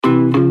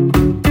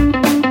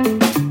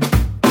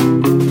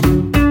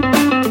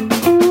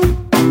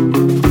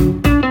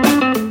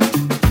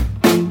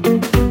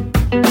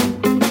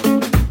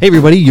Hey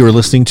everybody, you're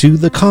listening to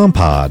The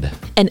Compod.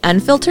 An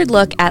unfiltered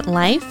look at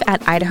life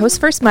at Idaho's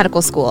first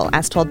medical school,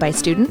 as told by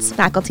students,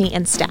 faculty,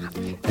 and staff.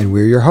 And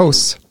we're your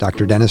hosts,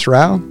 Dr. Dennis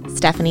Rao,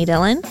 Stephanie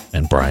Dillon,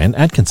 And Brian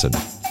Atkinson.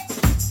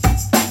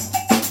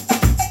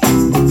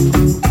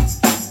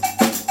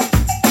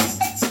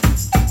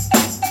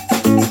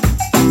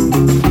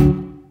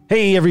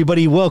 Hey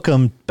everybody,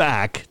 welcome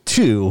back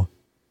to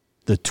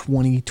the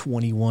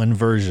 2021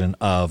 version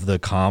of The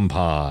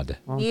Compod.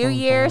 New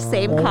Year,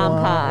 same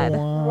Compod.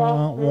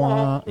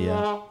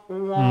 Yeah.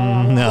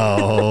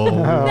 No.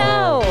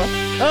 No.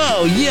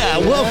 Oh yeah,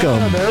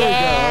 welcome.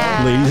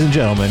 Yeah. Ladies and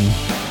gentlemen,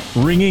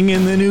 ringing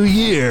in the new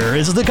year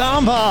is the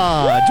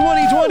Compod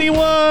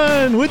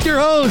 2021 with your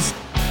host,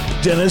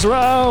 Dennis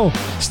Rao,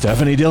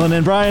 Stephanie Dillon,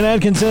 and Brian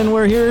Atkinson.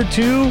 We're here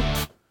to,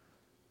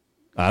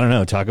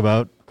 talk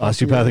about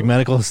osteopathic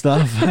medical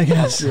stuff, I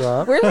guess.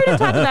 We're here to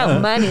talk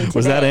about money today.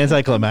 Was that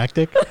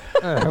anticlimactic?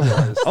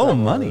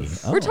 Money.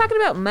 We're talking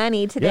about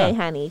money today, Yeah.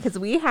 honey, because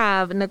we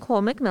have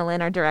Nicole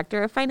McMillan, our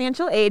Director of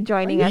Financial Aid,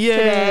 joining us Yay.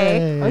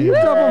 today. Are you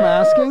double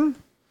masking?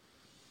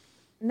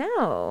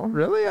 No.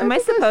 Really? Am I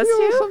think supposed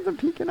see to? something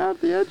peeking out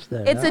the edge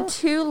there. It's a no?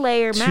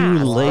 two-layer mask.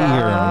 Two-layer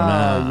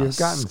mask. You've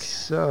gotten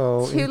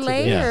so Two into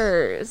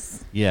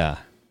layers. Yeah.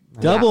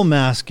 Double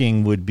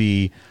masking would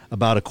be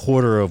about a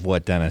quarter of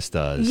what Dennis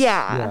does.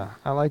 Yeah. Yeah,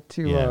 I like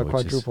to Yeah, which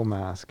quadruple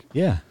mask.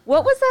 Yeah.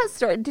 What was that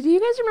story? Did you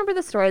guys remember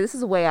the story? This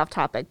is way off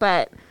topic,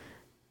 but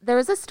there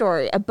was a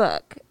story, a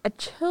book, a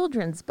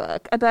children's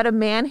book about a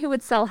man who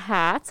would sell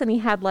hats, and he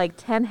had like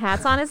 10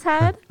 hats on his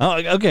head. Oh,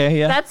 okay,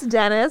 yeah. That's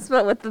Dennis,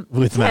 but with the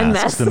With 10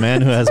 masks. The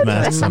man who has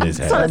masks on his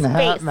Masks on head. his And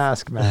hat face.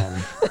 mask man.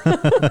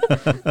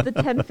 the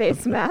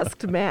 10-face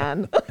masked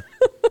man.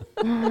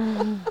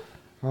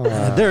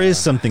 There is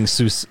something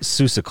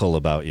Seussical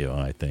about you,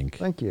 I think.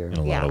 Thank you. In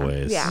a lot of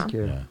ways. Yeah. Thank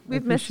you. Yeah.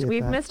 We've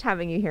appreciate that. missed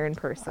having you here in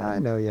person. I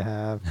know you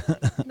have.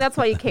 That's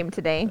why you came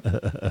today.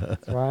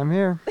 That's why I'm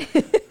here.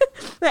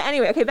 But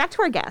anyway, okay, back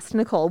to our guest,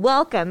 Nicole.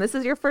 Welcome. This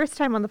is your first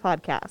time on the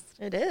podcast.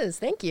 It is.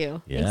 Thank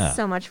you. Yeah. Thanks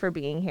so much for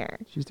being here.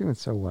 She's doing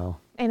so well.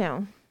 I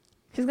know.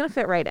 She's going to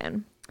fit right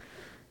in.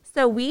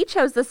 So we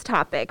chose this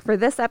topic for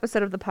this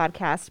episode of the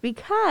podcast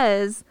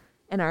because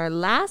in our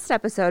last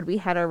episode, we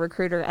had our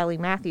recruiter, Ellie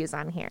Matthews,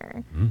 on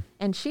here. Mm-hmm.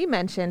 And she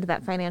mentioned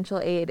that financial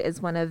aid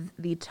is one of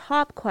the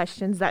top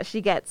questions that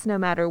she gets no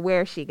matter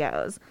where she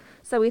goes.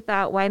 So we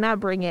thought, why not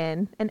bring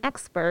in an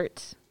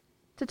expert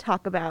to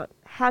talk about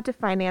how to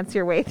finance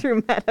your way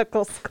through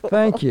medical school?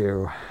 Thank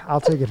you.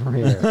 I'll take it from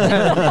here.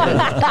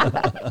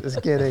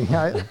 Just kidding.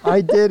 I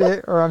did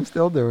it, or I'm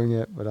still doing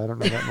it, but I don't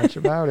know that much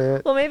about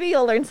it. Well, maybe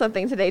you'll learn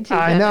something today, too.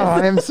 I know.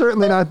 Dennis. I am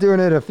certainly not doing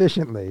it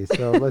efficiently.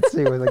 So let's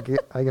see whether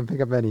I can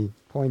pick up any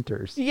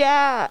pointers.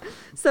 Yeah.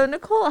 So,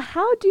 Nicole,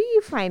 how do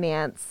you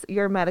finance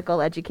your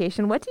medical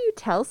education? What do you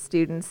tell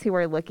students who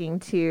are looking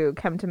to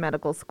come to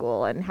medical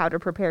school and how to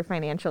prepare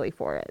financially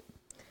for it?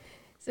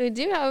 So we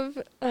do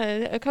have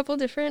a couple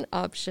different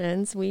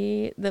options.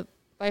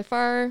 By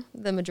far,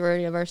 the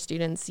majority of our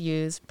students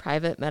use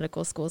private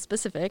medical school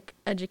specific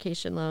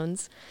education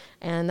loans.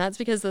 And that's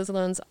because those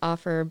loans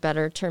offer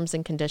better terms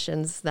and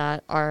conditions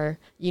that are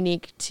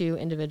unique to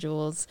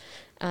individuals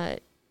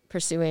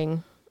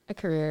pursuing a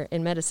career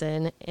in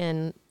medicine.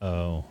 And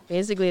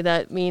basically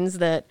that means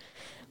that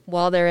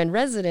while they're in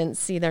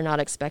residency, they're not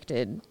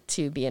expected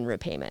to be in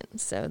repayment.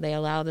 So they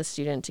allow the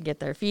student to get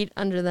their feet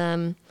under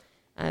them.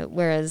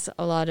 Whereas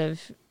a lot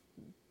of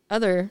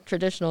other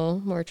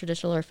more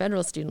traditional or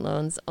federal student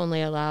loans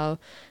only allow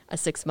a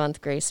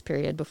 6-month grace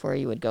period before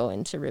you would go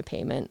into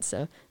repayment.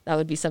 So that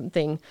would be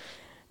something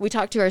we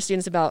talk to our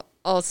students about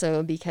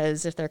also,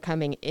 because if they're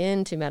coming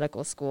into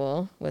medical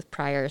school with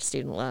prior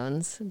student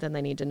loans, then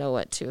they need to know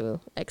what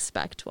to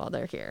expect while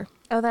they're here.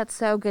 Oh, that's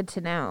so good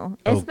to know.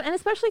 And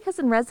especially because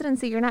in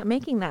residency, you're not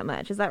making that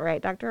much. Is that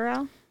right, Dr.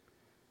 Rao?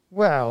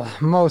 Well,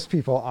 most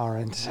people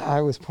aren't. I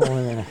was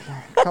pulling in a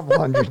couple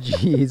hundred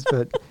G's,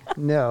 but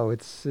no,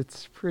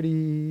 it's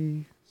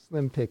pretty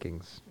slim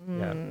pickings.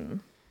 Yeah.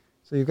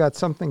 So you've got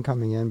something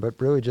coming in, but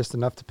really just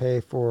enough to pay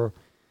for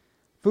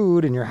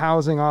food and your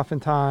housing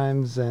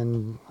oftentimes,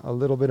 and a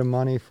little bit of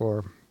money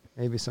for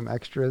maybe some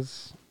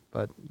extras.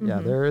 But yeah,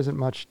 there isn't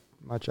much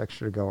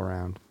extra to go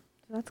around.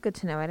 That's good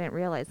to know. I didn't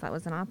realize that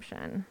was an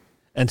option.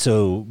 And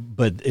so,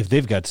 but if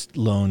they've got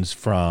loans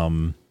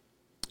from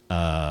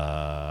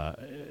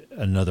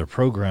another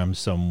program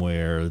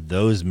somewhere,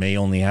 those may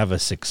only have a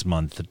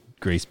 6-month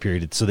grace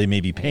period. So they may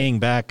be paying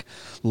back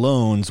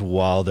loans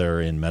while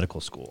they're in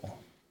medical school.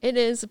 It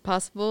is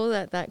possible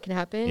that can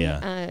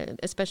happen,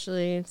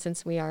 especially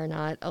since we are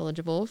not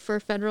eligible for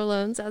federal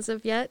loans as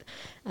of yet.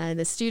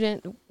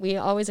 We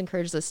always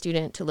encourage the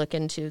student to look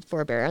into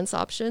forbearance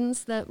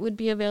options that would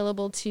be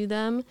available to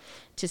them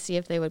to see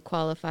if they would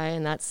qualify,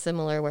 and that's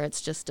similar where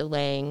it's just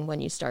delaying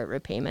when you start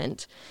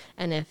repayment.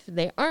 And if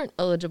they aren't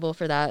eligible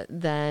for that,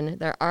 then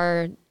there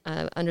are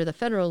under the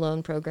federal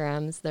loan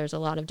programs, there's a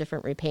lot of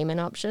different repayment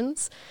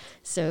options.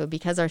 So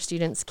because our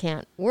students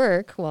can't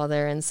work while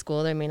they're in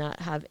school, they may not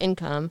have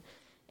income,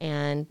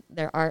 And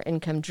there are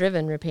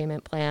income-driven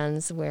repayment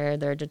plans where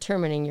they're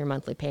determining your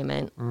monthly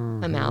payment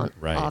amount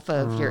off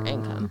of your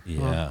income.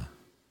 Yeah.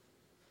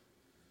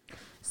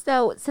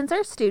 So, since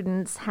our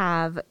students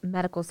have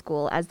medical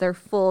school as their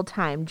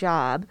full-time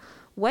job,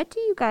 what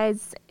do you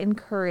guys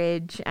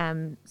encourage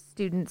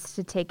students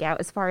to take out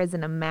as far as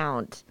an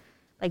amount?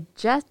 Like,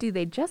 do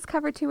they just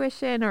cover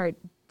tuition, or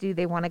do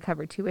they want to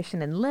cover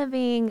tuition and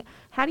living?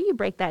 How do you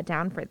break that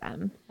down for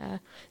them?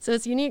 So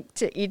it's unique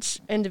to each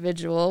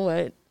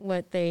individual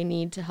what they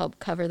need to help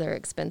cover their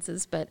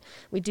expenses, but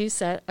we do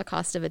set a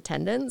cost of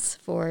attendance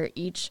for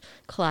each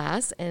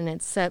class, and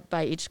it's set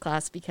by each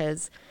class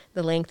because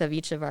the length of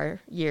each of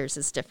our years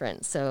is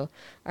different. So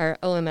our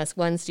OMS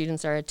 1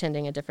 students are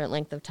attending a different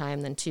length of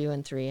time than 2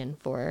 and 3 and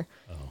 4.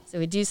 So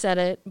we do set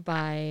it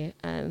by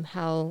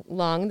how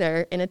long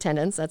they're in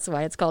attendance. That's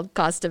why it's called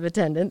cost of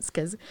attendance,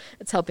 because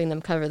it's helping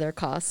them cover their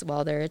costs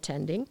while they're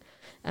attending.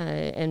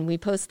 And we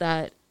post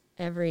that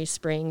every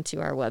spring to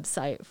our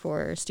website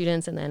for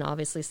students, and then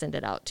obviously send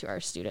it out to our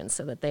students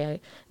so that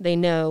they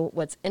know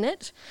what's in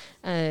it.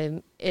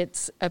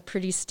 It's a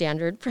pretty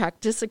standard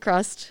practice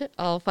across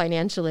all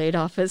financial aid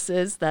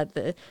offices that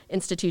the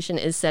institution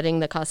is setting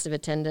the cost of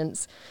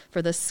attendance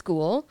for the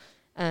school.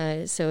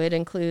 So it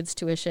includes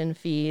tuition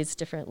fees,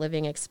 different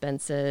living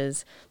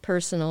expenses,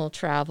 personal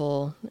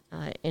travel,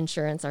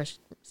 insurance. Our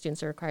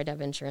students are required to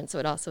have insurance, so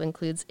it also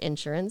includes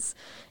insurance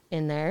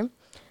in there.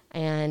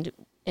 And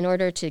in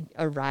order to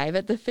arrive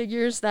at the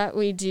figures that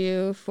we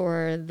do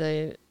for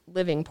the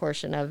living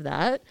portion of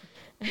that,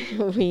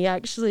 we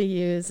actually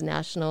use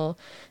national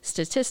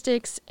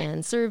statistics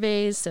and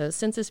surveys, so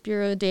Census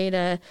Bureau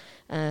data,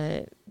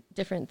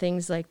 different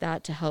things like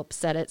that to help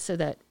set it so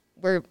that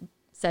we're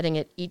setting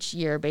it each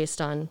year based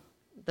on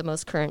the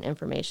most current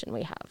information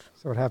we have.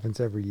 So it happens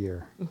every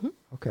year. Mm-hmm.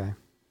 Okay.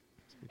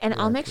 And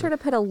I'll make sure to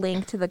put a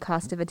link to the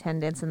cost of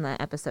attendance in the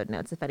episode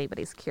notes if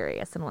anybody's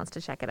curious and wants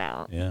to check it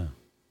out. Yeah.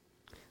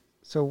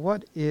 So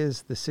what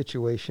is the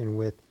situation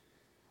with,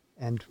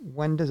 and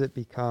when does it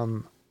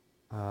become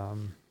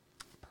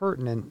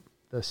pertinent,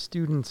 the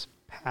students'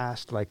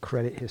 past, like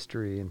credit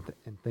history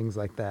and things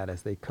like that,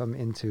 as they come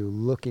into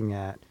looking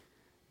at,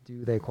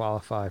 do they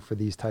qualify for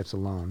these types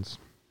of loans?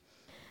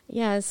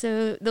 Yeah,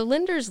 so the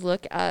lenders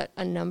look at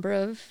a number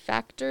of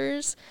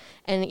factors,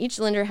 and each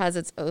lender has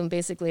its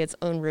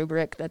own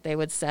rubric that they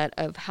would set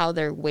of how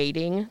they're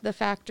weighting the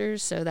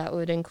factors. So that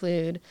would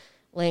include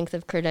length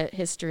of credit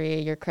history,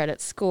 your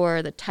credit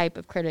score, the type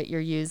of credit you're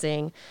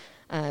using,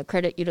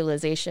 credit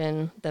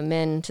utilization, the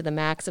min to the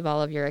max of all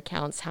of your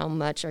accounts, how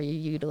much are you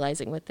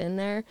utilizing within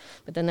there.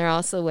 But then they're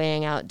also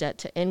weighing out debt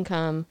to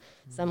income.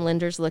 Some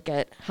lenders look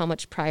at how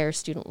much prior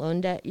student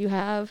loan debt you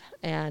have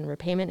and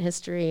repayment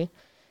history.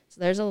 So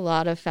there's a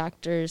lot of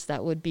factors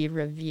that would be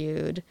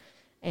reviewed,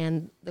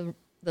 and the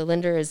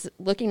lender is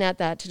looking at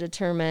that to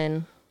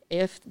determine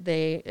if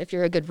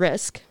you're a good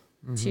risk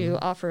to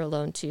offer a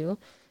loan to.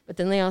 But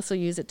then they also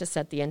use it to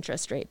set the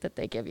interest rate that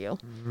they give you.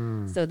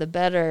 So the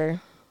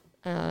better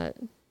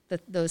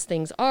those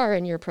things are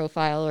in your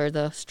profile, or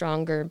the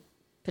stronger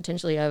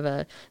potentially of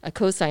a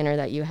cosigner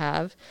that you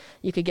have,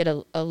 you could get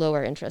a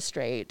lower interest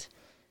rate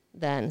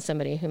than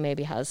somebody who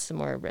maybe has some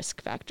more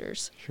risk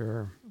factors.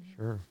 Sure.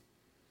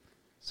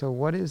 So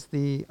what is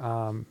the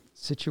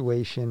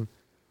situation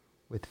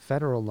with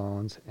federal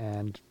loans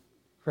and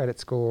credit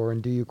score,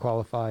 and do you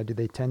qualify? Do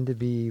they tend to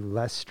be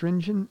less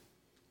stringent?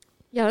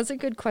 Yeah, that's a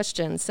good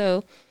question.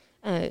 So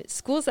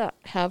schools that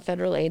have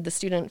federal aid, the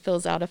student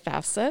fills out a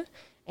FAFSA,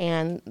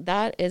 and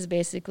that is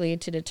basically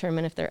to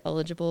determine if they're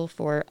eligible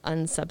for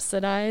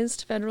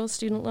unsubsidized federal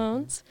student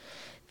loans.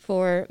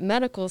 For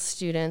medical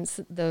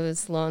students,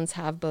 those loans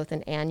have both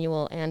an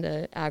annual and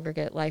an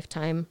aggregate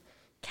lifetime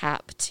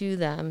cap to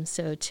them.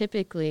 So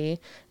typically,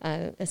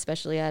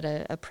 especially at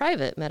a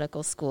private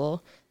medical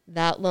school,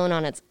 that loan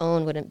on its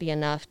own wouldn't be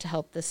enough to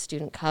help the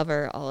student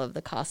cover all of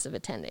the costs of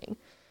attending.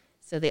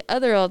 So the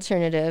other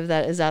alternative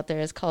that is out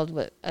there is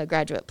called a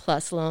Graduate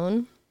Plus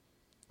loan,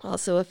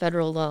 also a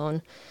federal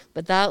loan,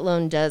 but that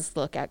loan does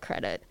look at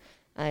credit.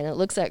 And it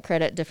looks at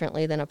credit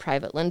differently than a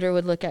private lender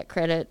would look at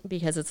credit,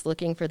 because it's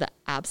looking for the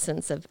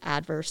absence of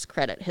adverse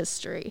credit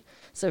history.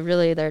 So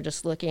really they're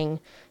just looking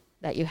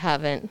that you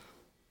haven't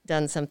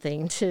done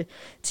something to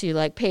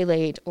like pay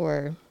late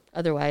or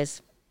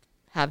otherwise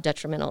have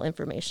detrimental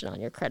information on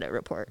your credit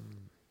report.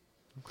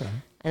 Okay.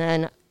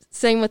 And then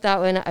same with that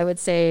one, I would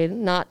say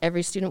not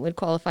every student would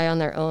qualify on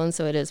their own,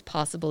 so it is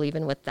possible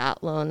even with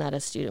that loan that a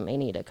student may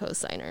need a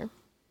cosigner.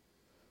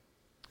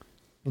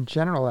 In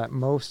general, at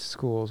most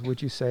schools, would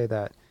you say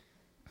that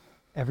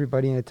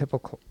everybody in a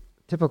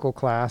typical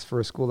class for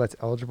a school that's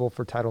eligible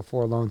for Title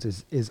IV loans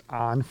is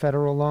on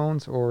federal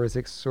loans, or is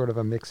it sort of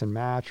a mix and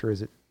match, or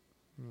is it,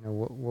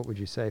 what would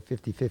you say,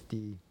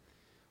 50-50,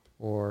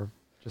 or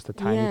just a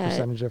tiny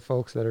percentage of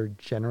folks that are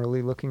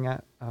generally looking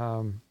at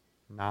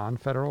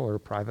non-federal or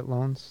private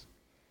loans?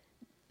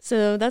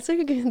 So that's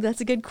a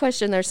good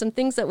question. There's some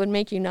things that would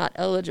make you not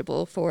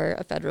eligible for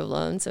a federal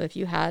loan. So if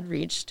you had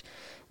reached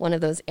one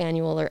of those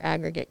annual or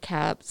aggregate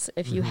caps,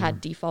 if you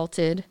had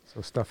defaulted.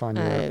 So stuff on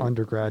your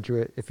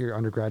undergraduate, if your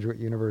undergraduate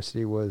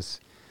university was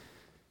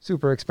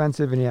super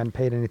expensive and you hadn't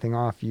paid anything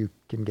off, you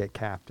can get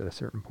capped at a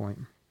certain point.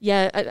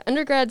 Yeah,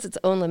 undergrad's its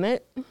own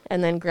limit,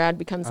 and then grad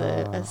becomes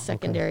a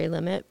secondary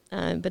limit.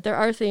 But there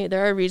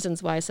are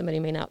reasons why somebody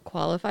may not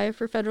qualify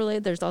for federal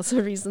aid. There's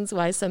also reasons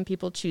why some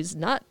people choose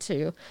not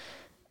to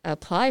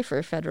apply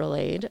for federal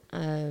aid.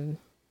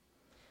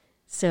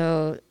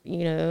 So,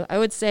 I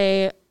would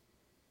say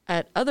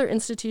at other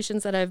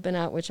institutions that I've been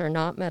at, which are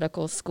not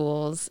medical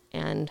schools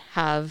and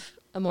have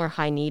a more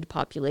high need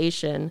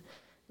population,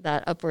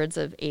 that upwards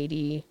of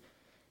 80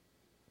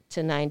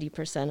 to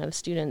 90% of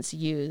students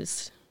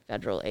use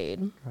federal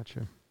aid.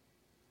 Gotcha.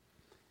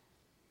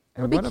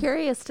 I'll be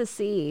curious to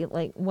see,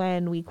 like,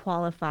 when we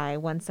qualify,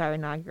 once our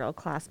inaugural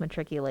class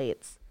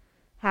matriculates,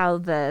 how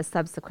the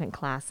subsequent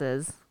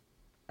classes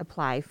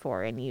apply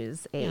for and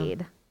use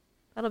aid. Yeah.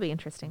 That'll be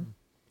interesting.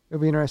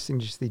 It'll be interesting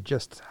to see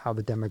just how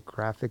the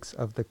demographics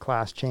of the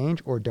class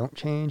change or don't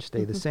change,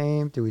 stay the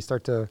same. Do we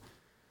start to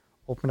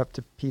open up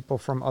to people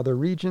from other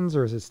regions,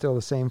 or is it still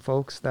the same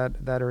folks that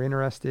are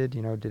interested?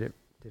 Did it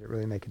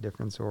really make a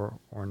difference or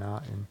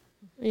not? And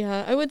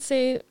yeah, I would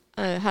say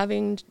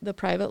having the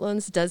private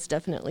loans does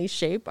definitely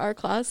shape our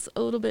class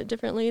a little bit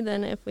differently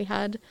than if we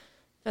had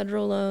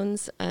federal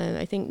loans.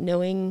 I think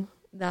knowing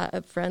that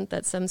up front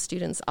that some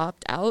students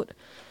opt out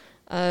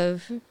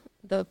of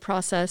the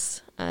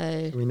process.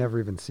 So we never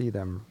even see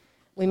them.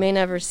 We may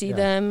never see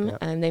them,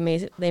 and they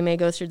may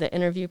go through the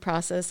interview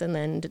process and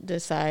then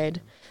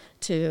decide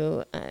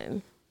to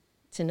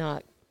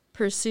not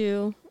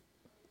pursue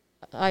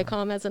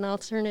ICOM as an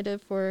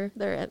alternative for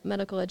their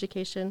medical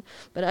education.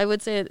 But I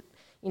would say,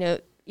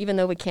 even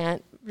though we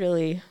can't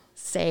really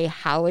say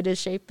how it is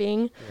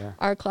shaping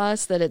our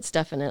class, that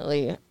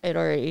it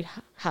already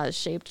has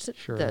shaped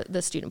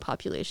the student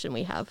population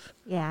we have.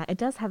 Yeah, it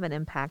does have an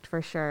impact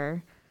for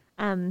sure.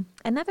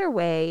 Another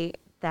way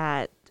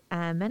that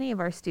many of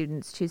our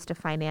students choose to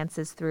finance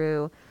is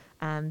through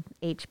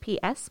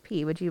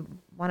HPSP. Would you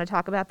want to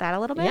talk about that a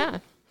little bit? Yeah.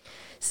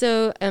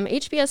 So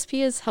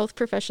HPSP is Health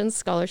Professions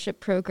Scholarship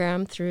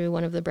Program through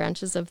one of the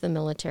branches of the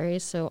military,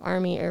 so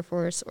Army, Air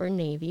Force, or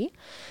Navy.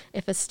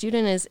 If a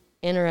student is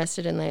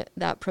interested in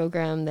that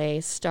program,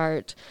 they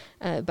start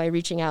by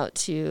reaching out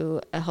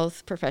to a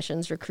health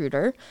professions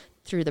recruiter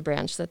through the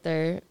branch that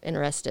they're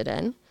interested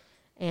in.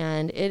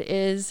 And it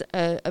is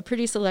a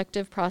pretty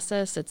selective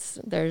process.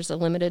 There's a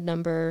limited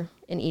number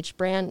in each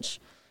branch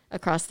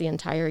across the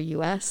entire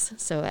U.S.,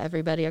 so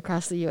everybody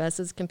across the U.S.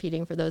 is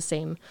competing for those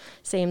same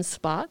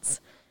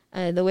spots.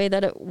 The way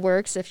that it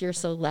works, if you're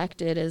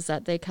selected, is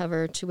that they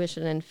cover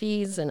tuition and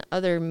fees and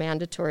other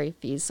mandatory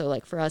fees. So,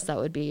 like for us, that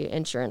would be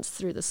insurance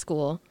through the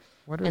school.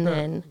 What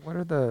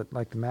are the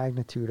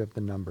magnitude of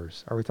the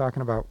numbers? Are we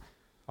talking about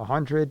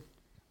 100,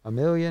 1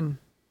 million?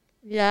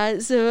 Yeah,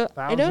 so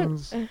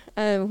thousands?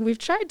 We've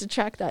tried to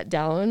track that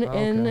down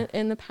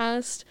in the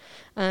past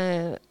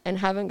and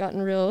haven't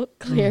gotten real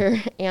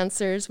clear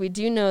answers. We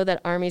do know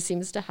that Army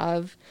seems to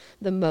have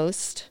the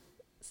most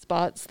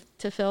spots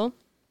to fill.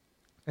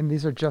 And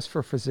these are just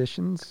for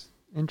physicians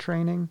in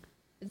training?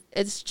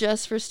 It's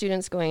just for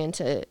students going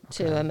into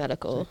a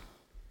medical.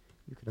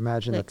 You could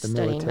imagine that the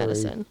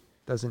military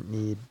doesn't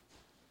need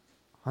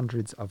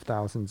hundreds of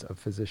thousands of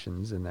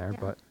physicians in there,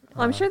 but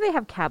well, I'm sure they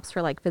have caps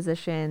for like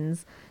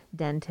physicians,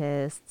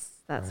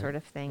 dentists, that sort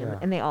of thing. Yeah.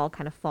 And they all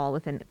kind of fall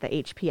within the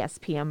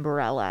HPSP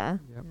umbrella,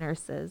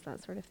 nurses,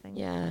 that sort of thing.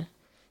 Yeah.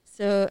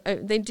 So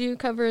they do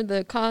cover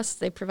the costs.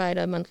 They provide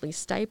a monthly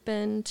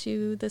stipend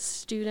to the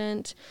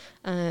student.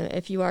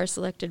 If you are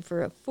selected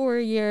for a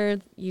 4-year,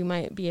 you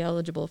might be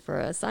eligible for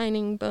a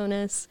signing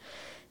bonus.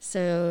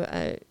 So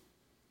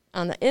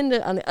on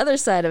the other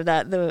side of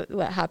that,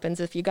 what happens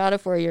if you got a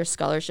 4-year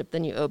scholarship,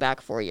 then you owe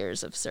back 4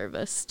 years of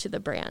service to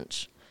the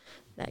branch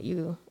that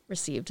you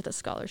received the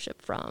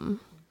scholarship from.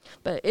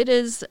 But it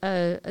is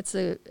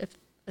if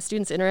a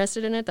student's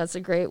interested in it, that's a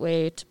great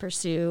way to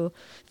pursue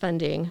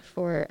funding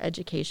for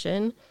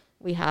education.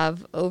 We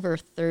have over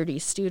 30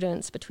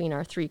 students between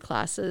our 3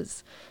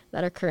 classes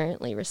that are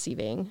currently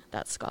receiving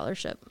that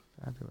scholarship.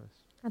 Fabulous.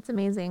 That's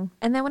amazing.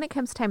 And then when it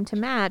comes time to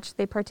match,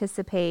 they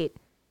participate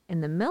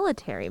in the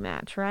military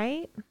match,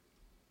 right?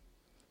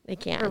 They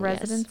can, for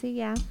residency,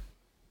 yeah.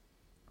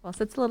 Well,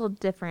 so it's a little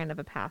different of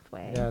a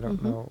pathway. Yeah, I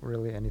don't know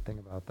really anything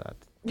about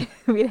that.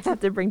 We'd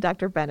have to bring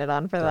Dr. Bennett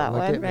on for that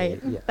one,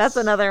 right? Yes. That's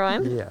another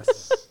one.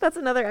 Yes. That's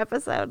another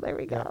episode. There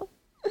we go.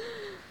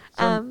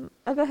 So,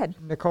 go ahead.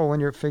 Nicole,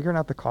 when you're figuring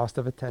out the cost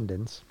of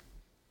attendance,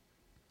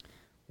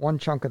 one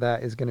chunk of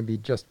that is going to be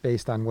just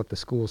based on what the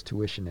school's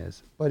tuition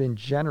is. But in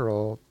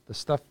general,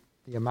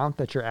 the amount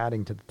that you're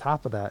adding to the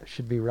top of that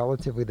should be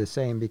relatively the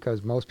same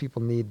because most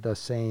people need the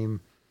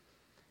same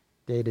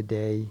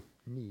day-to-day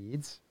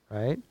needs,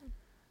 right?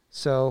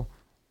 So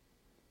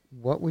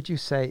what would you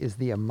say is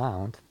the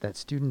amount that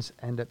students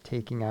end up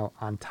taking out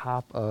on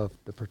top of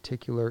the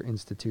particular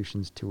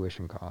institution's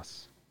tuition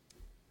costs?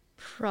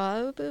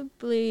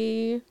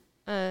 Probably,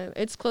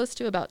 it's close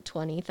to about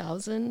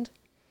 20,000.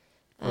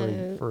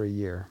 For a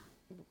year.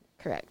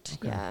 Correct.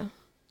 Okay. Yeah.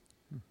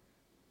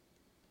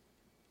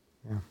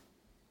 Yeah.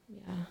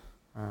 Yeah.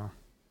 Wow.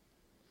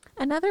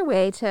 Another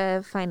way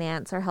to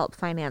finance or help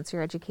finance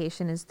your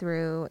education is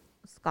through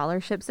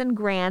scholarships and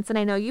grants. And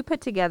I know you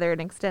put together an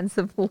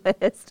extensive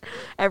list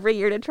every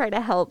year to try to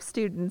help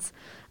students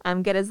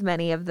get as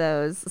many of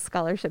those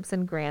scholarships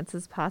and grants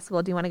as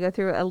possible. Do you want to go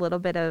through a little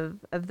bit of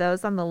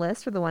those on the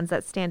list, or the ones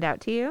that stand out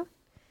to you?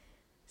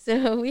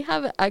 So we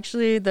have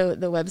actually the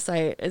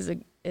website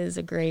is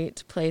a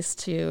great place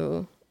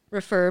to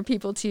refer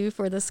people to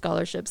for the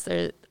scholarships.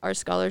 Our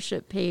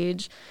scholarship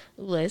page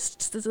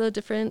lists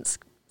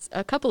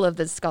a couple of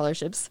the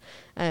scholarships.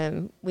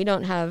 We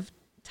don't have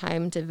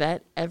time to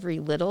vet every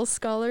little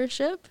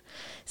scholarship,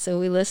 so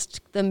we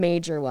list the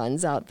major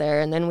ones out there,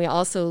 and then we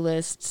also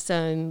list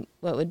some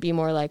what would be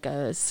more like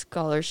a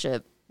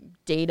scholarship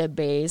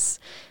database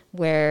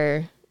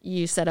where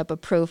you set up a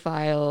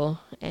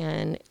profile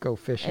and Go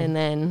fishing. and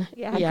then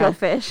Go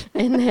fish.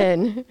 and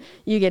then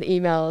you get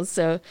emails.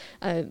 So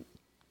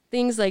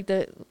things like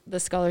the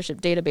scholarship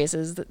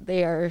databases,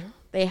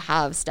 they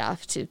have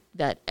staff to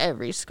vet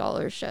every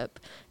scholarship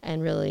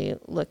and really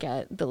look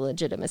at the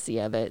legitimacy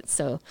of it.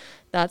 So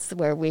that's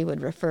where we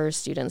would refer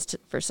students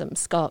for some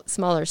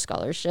smaller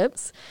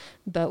scholarships.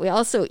 But we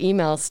also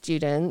email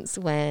students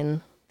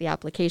when the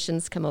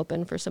applications come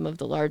open for some of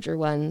the larger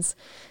ones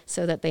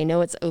so that they know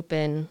it's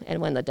open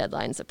and when the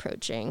deadline's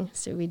approaching.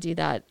 So we do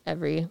that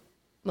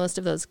most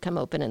of those come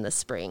open in the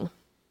spring.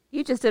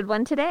 You just did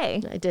one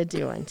today. I did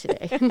do one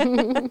today.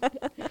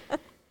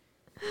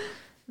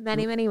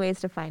 Many, many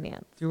ways to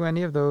finance. Do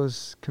any of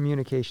those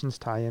communications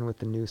tie in with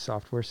the new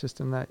software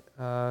system that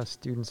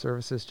Student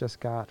Services just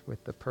got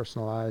with the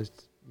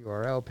personalized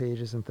URL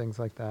pages and things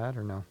like that,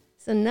 or no?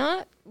 So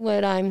not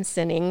what I'm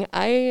sending.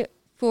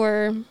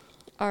 For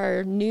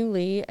our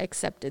newly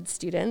accepted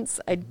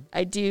students, I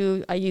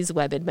use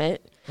WebAdmit.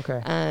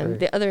 Okay. great.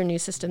 The other new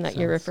system that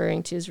you're Sense.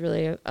 referring to is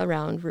really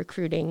around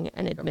recruiting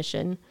and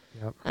admission,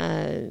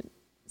 Yep.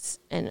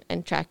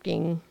 and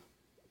tracking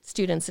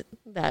students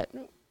that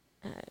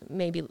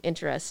may be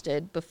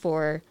interested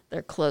before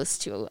they're close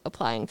to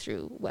applying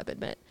through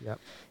WebAdmit. Yep.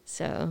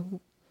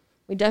 So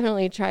we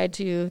definitely try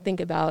to think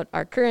about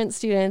our current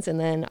students and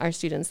then our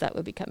students that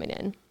would be coming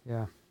in.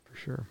 Yeah, for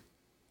sure.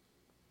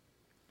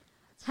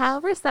 How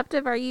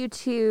receptive are you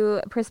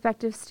to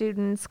prospective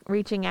students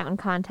reaching out and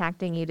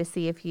contacting you to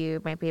see if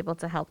you might be able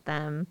to help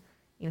them,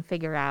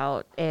 figure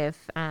out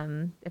if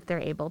they're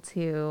able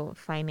to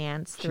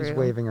finance through? She's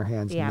waving her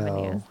hands. the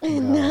avenues.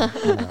 No.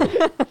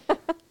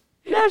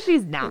 No,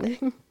 she's not.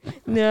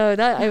 No,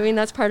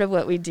 that's part of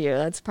what we do.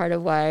 That's part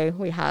of why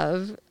we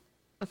have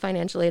a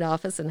financial aid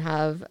office and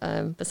have,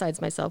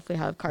 besides myself, we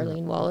have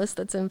Carlene Wallace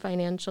that's in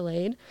financial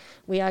aid.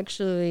 We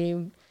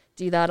actually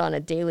do that on a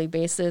daily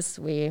basis.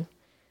 We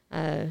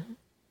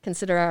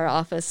consider our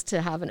office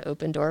to have an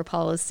open door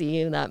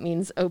policy, and that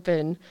means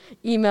open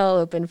email,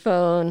 open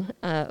phone,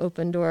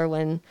 open door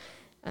when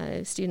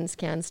students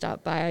can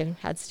stop by. I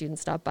had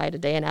students stop by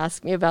today and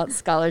ask me about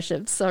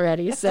scholarships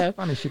already. So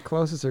Funny, she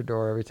closes her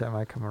door every time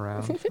I come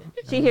around.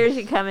 She hears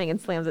you coming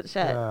and slams it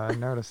shut. Yeah, I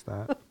noticed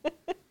that.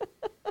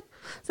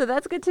 So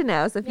that's good to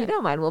know. So if you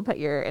don't mind, we'll put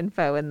your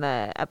info in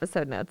the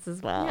episode notes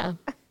as well. yeah,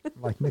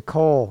 I'm like,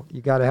 Nicole,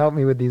 you got to help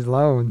me with these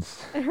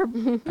loans.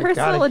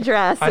 Personal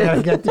address. I got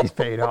to get these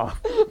paid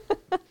off.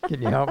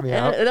 Can you help me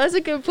out? and that's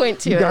a good point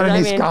too. You got I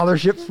any mean,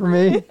 scholarships for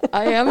me?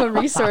 I am a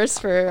resource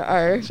for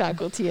our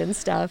faculty and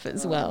staff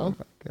as well.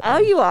 Oh,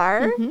 you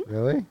are?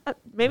 Really?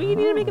 Maybe you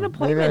need to make an Maybe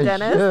appointment, I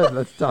Dennis. should.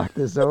 Let's talk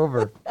this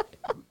over.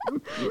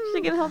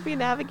 She can help you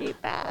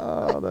navigate that.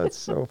 Oh, that's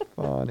so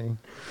funny.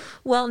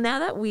 Well, now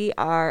that we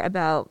are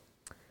about,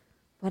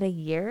 a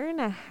year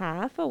and a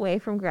half away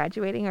from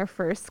graduating our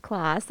first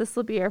class, this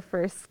will be our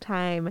first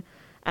time,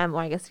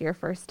 I guess your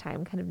first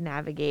time kind of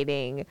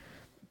navigating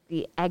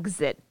the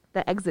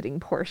exiting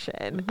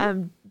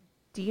portion.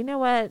 Do you know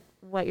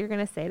what you're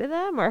going to say to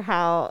them, or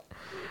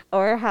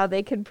how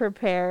they can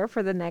prepare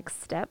for the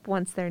next step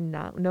once they're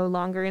no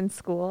longer in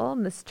school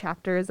and this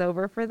chapter is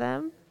over for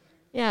them?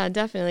 Yeah,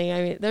 definitely.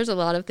 I mean, there's a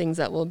lot of things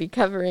that we'll be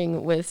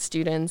covering with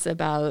students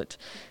about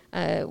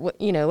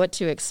what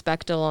to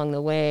expect along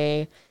the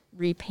way,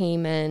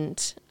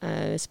 repayment,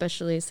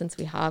 especially since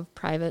we have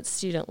private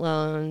student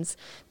loans.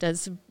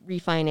 Does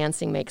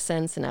refinancing make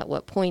sense, and at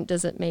what point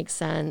does it make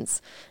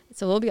sense?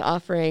 So we'll be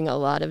offering a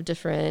lot of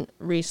different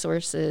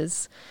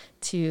resources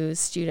to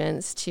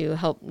students to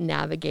help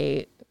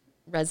navigate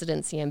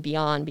residency and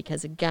beyond,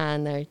 because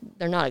again,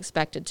 they're not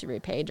expected to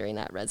repay during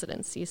that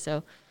residency.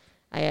 So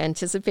I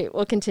anticipate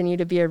we'll continue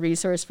to be a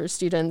resource for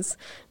students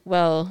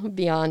well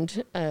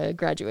beyond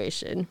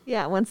graduation.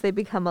 Yeah, once they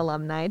become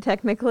alumni,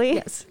 technically.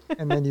 Yes.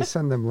 And then you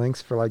send them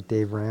links for like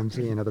Dave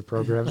Ramsey and other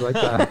programs like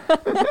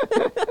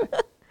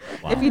that.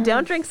 If you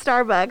don't drink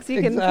Starbucks,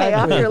 you can pay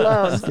off your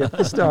loans. Skip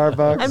the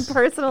Starbucks. I'm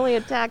personally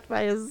attacked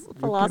by his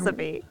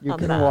philosophy You on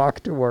can that. walk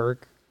to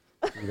work.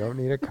 You don't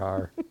need a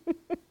car.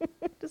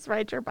 Just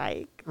ride your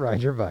bike.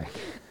 Ride your bike.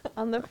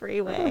 on the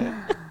freeway.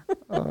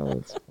 Oh,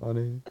 that's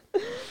funny.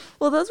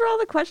 Well, those were all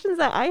the questions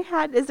that I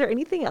had. Is there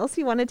anything else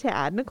you wanted to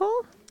add,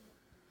 Nicole?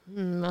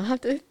 I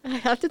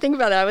have to think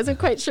about it. I wasn't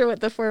quite sure what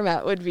the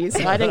format would be,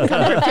 so I didn't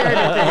come prepared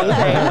with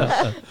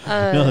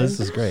anything. No, this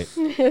is great.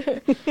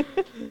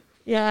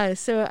 Yeah,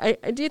 so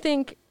I do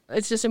think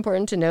it's just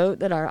important to note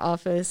that our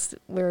office,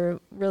 we're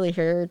really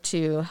here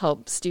to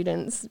help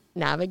students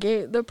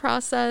navigate the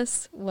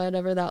process,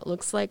 whatever that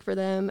looks like for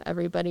them.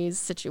 Everybody's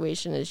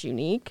situation is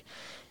unique.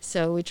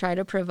 So we try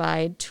to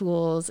provide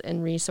tools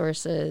and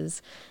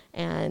resources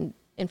and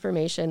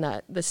information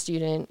that the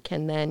student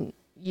can then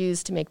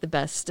use to make the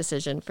best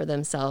decision for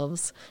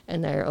themselves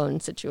and their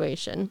own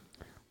situation.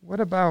 What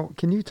about,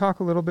 can you talk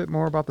a little bit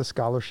more about the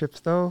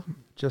scholarships though?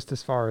 Just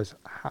as far as,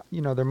 how,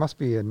 there must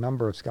be a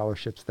number of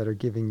scholarships that are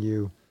giving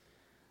you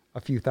a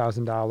few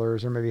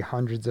 $1,000s or maybe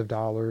hundreds of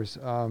dollars.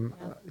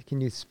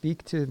 Can you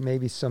speak to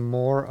maybe some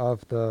more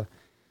of the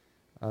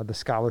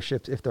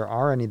scholarships, if there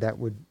are any, that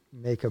would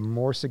make a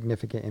more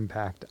significant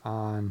impact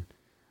on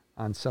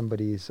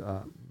somebody's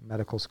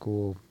medical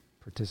school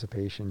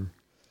participation?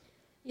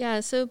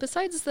 Yeah, so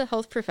besides the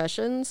Health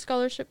Professions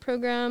Scholarship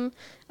Program,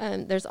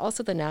 there's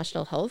also the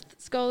National Health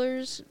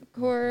Scholars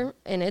Corps,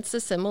 and it's a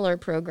similar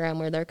program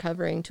where they're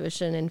covering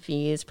tuition and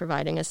fees,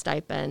 providing a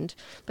stipend,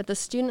 but the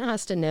student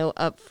has to know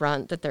up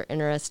front that they're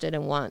interested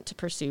and want to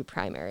pursue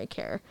primary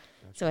care.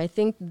 Gotcha. So I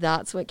think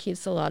that's what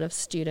keeps a lot of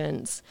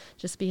students,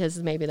 just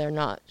because maybe they're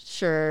not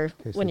sure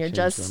when you're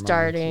just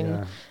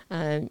starting.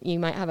 You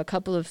might have a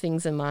couple of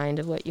things in mind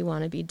of what you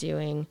want to be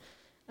doing.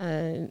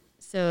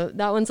 So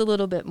that one's a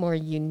little bit more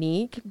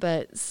unique,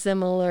 but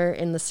similar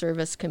in the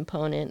service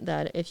component,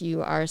 that if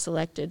you are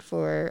selected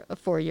for a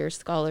 4-year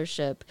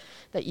scholarship,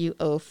 that you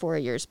owe 4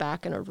 years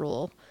back in a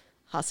rural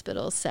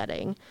hospital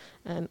setting.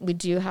 We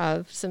do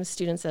have some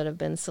students that have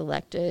been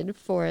selected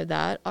for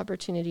that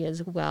opportunity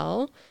as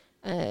well,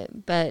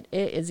 but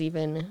it is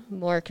even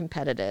more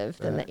competitive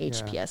than the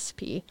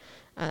HPSP.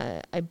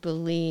 I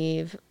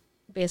believe,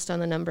 based on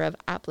the number of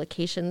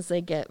applications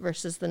they get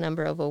versus the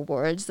number of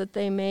awards that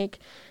they make,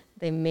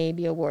 they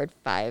maybe award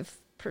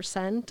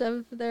 5%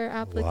 of their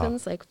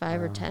applicants, like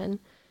 5 or 10.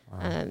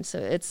 Wow. So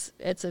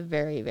it's a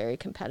very, very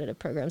competitive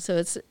program.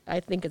 So I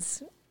think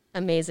it's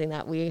amazing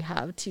that we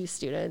have 2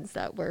 students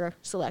that were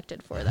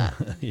selected for that.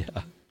 Yeah.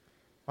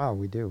 Wow,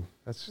 we do.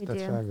 That's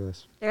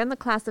fabulous. They're in the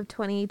class of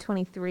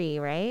 2023,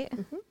 right?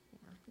 Mm-hmm.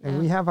 And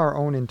we have our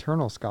own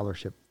internal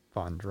scholarship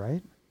fund,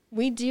 right?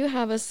 We do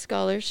have a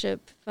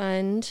scholarship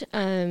fund.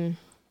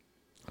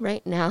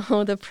 Right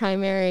now, the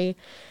primary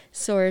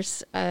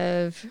source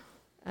of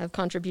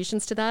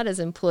contributions to that is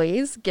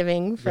employees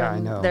giving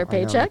from their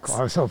paychecks.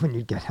 I was hoping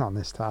you'd get on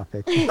this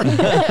topic.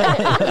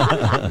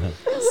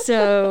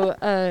 So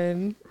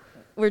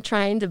we're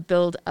trying to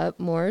build up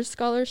more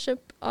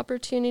scholarship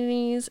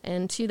opportunities,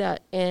 and to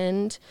that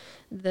end,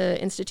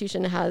 the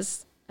institution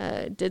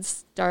did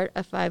start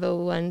a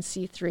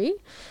 501c3,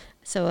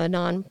 so a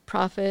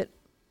nonprofit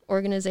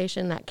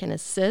organization that can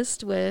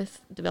assist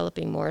with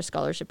developing more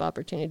scholarship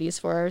opportunities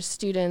for our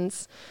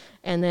students.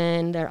 And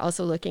then they're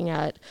also looking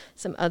at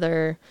some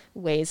other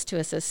ways to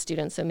assist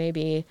students. So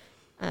maybe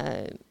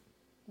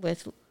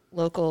with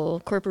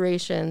local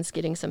corporations,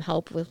 getting some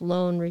help with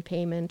loan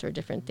repayment or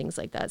different things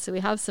like that. So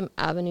we have some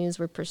avenues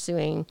we're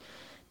pursuing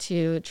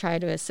to try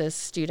to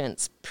assist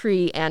students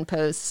pre and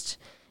post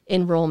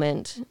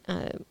enrollment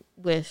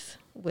with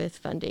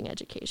funding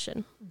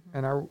education.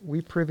 And are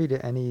we privy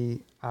to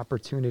any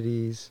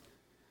opportunities,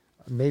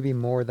 maybe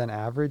more than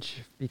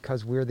average,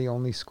 because we're the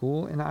only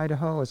school in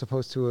Idaho, as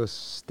opposed to a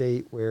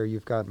state where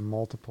you've got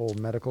multiple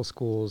medical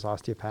schools,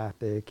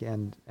 osteopathic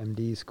and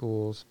MD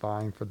schools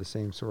vying for the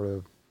same sort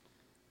of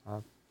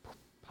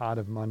pot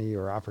of money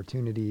or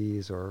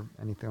opportunities or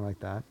anything like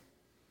that?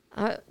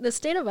 The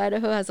state of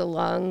Idaho has a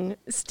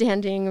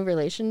long-standing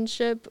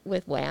relationship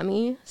with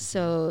WWAMI,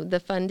 so the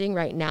funding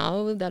right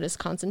now that is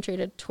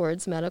concentrated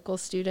towards medical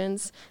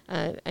students,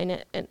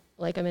 and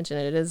like I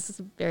mentioned, it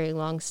is very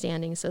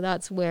long-standing, so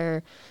that's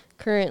where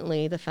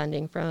currently the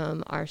funding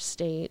from our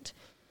state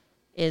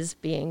is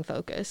being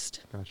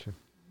focused. Gotcha.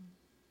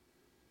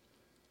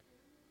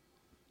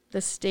 The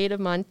state of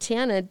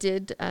Montana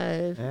did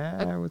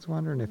I was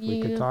wondering if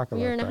we could talk about that. A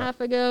year and a half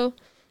ago,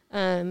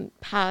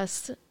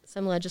 passed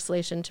some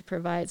legislation to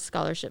provide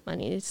scholarship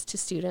monies to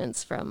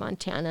students from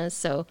Montana.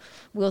 So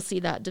we'll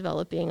see that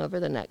developing over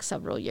the next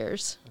several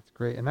years. That's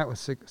great. And that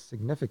was a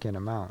significant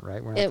amount,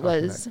 right? It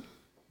was.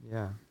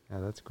 Yeah,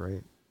 that's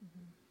great.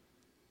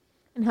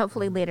 And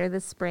hopefully later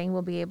this spring,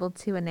 we'll be able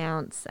to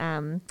announce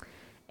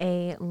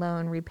a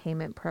loan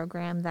repayment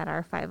program that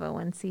our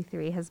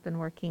 501c3 has been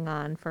working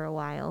on for a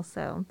while.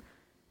 So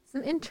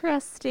some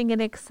interesting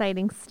and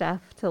exciting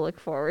stuff to look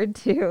forward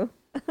to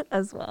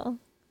as well.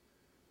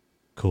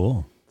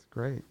 Cool.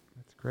 Great.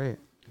 That's great.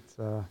 It's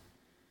I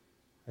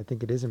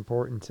think it is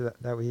important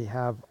that we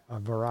have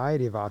a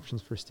variety of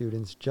options for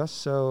students, just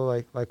so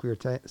like we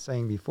were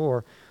saying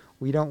before,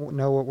 we don't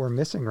know what we're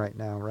missing right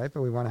now, right?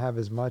 But we want to have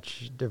as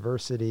much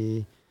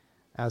diversity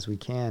as we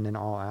can in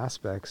all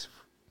aspects.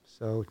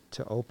 So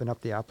to open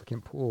up the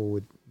applicant pool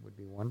would would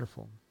be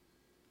wonderful.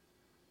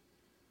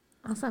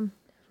 Awesome.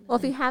 Well,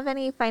 if you have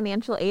any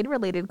financial aid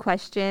related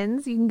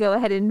questions, you can go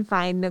ahead and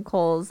find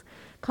Nicole's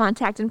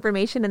contact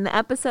information in the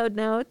episode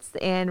notes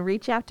and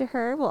reach out to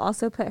her. We'll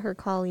also put her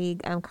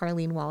colleague,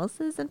 Carlene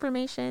Wallace's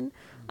information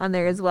on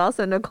there as well.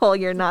 So, Nicole,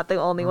 you're not the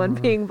only one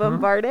being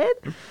bombarded.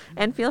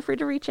 And feel free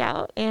to reach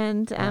out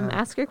and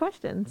ask your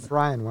questions.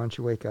 Brian, why don't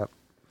you wake up?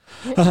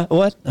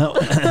 What? Oh.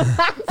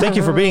 Thank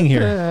you for being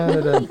here.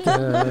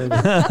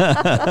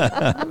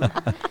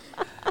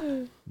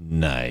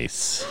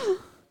 Nice.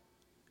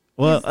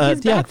 Well,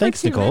 He's back for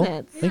thanks, 2 Nicole.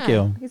 minutes. Thank Yeah.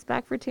 you. He's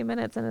back for 2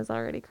 minutes and is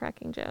already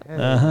cracking jokes.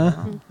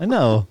 I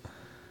know.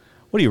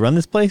 What do you run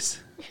this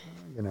place?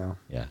 You know,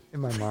 Yeah. in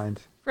my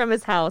mind. From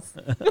his house.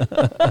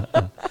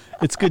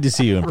 It's good to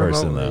see you in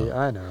person, Remotely. though.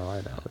 I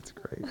know. It's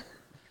great.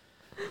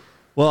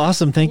 Well,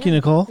 awesome. Thank you,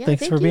 Nicole. Yeah,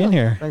 Thanks thank for being you.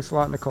 here. Thanks a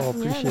lot, Nicole.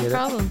 Appreciate Yeah, no it.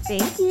 problem.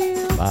 Thank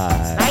you.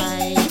 Bye.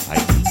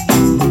 Bye.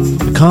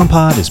 The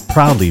Compod is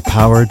proudly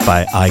powered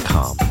by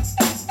ICOM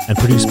and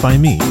produced by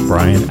me,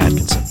 Brian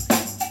Atkinson.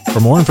 For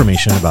more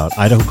information about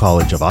Idaho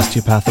College of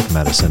Osteopathic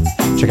Medicine,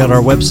 check out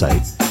our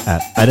website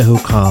at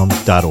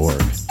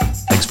idahocom.org.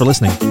 Thanks for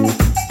listening.